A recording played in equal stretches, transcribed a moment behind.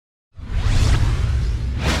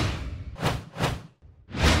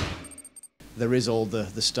there is all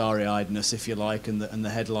the starry-eyedness, if you like, and the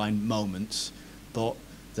headline moments, but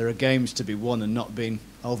there are games to be won and not being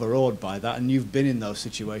overawed by that. And you've been in those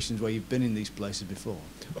situations where you've been in these places before.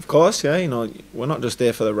 Of course, yeah. We're not just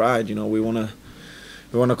there for the ride. We want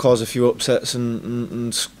to cause a few upsets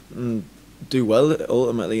and do well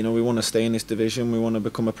ultimately. We want to stay in this division. We want to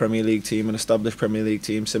become a Premier League team, an established Premier League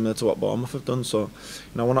team, similar to what Bournemouth have done. So,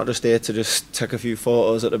 we're not just here to just take a few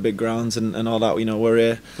photos at the big grounds and all that. We're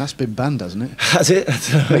here. That's been banned, hasn't it? Has it?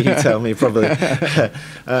 You tell me, probably.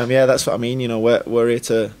 Yeah, that's what I mean. We're here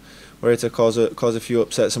to cause a few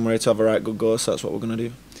upsets, and we're here to have a right good go. So that's what we're going to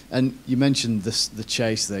do. And you mentioned the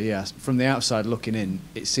chase there. Yeah, from the outside looking in,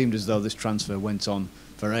 it seemed as though this transfer went on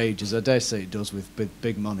for ages. I dare say it does with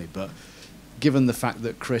big money, but given the fact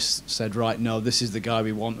that Chris said, right, no, this is the guy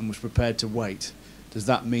we want, and was prepared to wait, does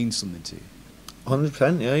that mean something to you?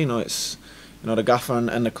 100%, yeah. It's the gaffer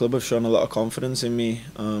and the club have shown a lot of confidence in me,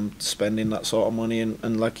 spending that sort of money,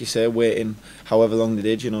 and like you say, waiting however long they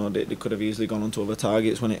did. They could have easily gone on to other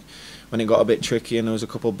targets when it got a bit tricky, and there was a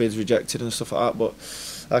couple of bids rejected and stuff like that. But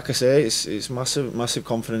like I say, it's massive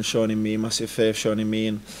confidence shown in me, massive faith shown in me,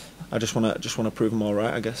 and I just want to prove them all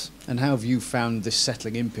right, I guess. And how have you found this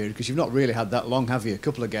settling in period? Because you've not really had that long, have you? A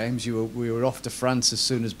couple of games. We were off to France as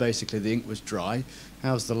soon as basically the ink was dry.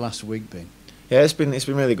 How's the last week been? Yeah, it's been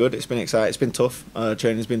really good. It's been exciting. It's been tough.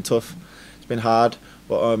 Training's been tough. It's been hard,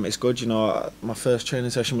 but it's good. My first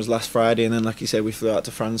training session was last Friday, and then, like you said, we flew out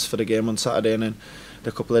to France for the game on Saturday, and then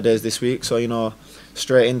a couple of days this week. So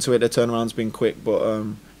straight into it. The turnaround's been quick, but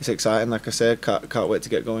it's exciting. Like I said, can't wait to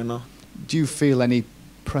get going now. Do you feel any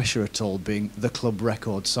pressure at all being the club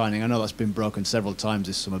record signing? I know that's been broken several times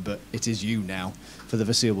this summer, but it is you now for the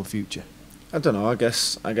foreseeable future. I don't know. I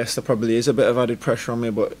guess there probably is a bit of added pressure on me,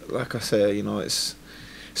 but like I say, it's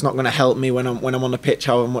not going to help me when I'm on the pitch.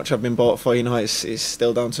 However much I've been bought for, it's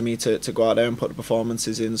still down to me to go out there and put the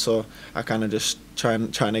performances in. So I kind of just try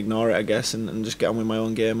and ignore it, I guess, and just get on with my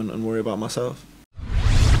own game and worry about myself.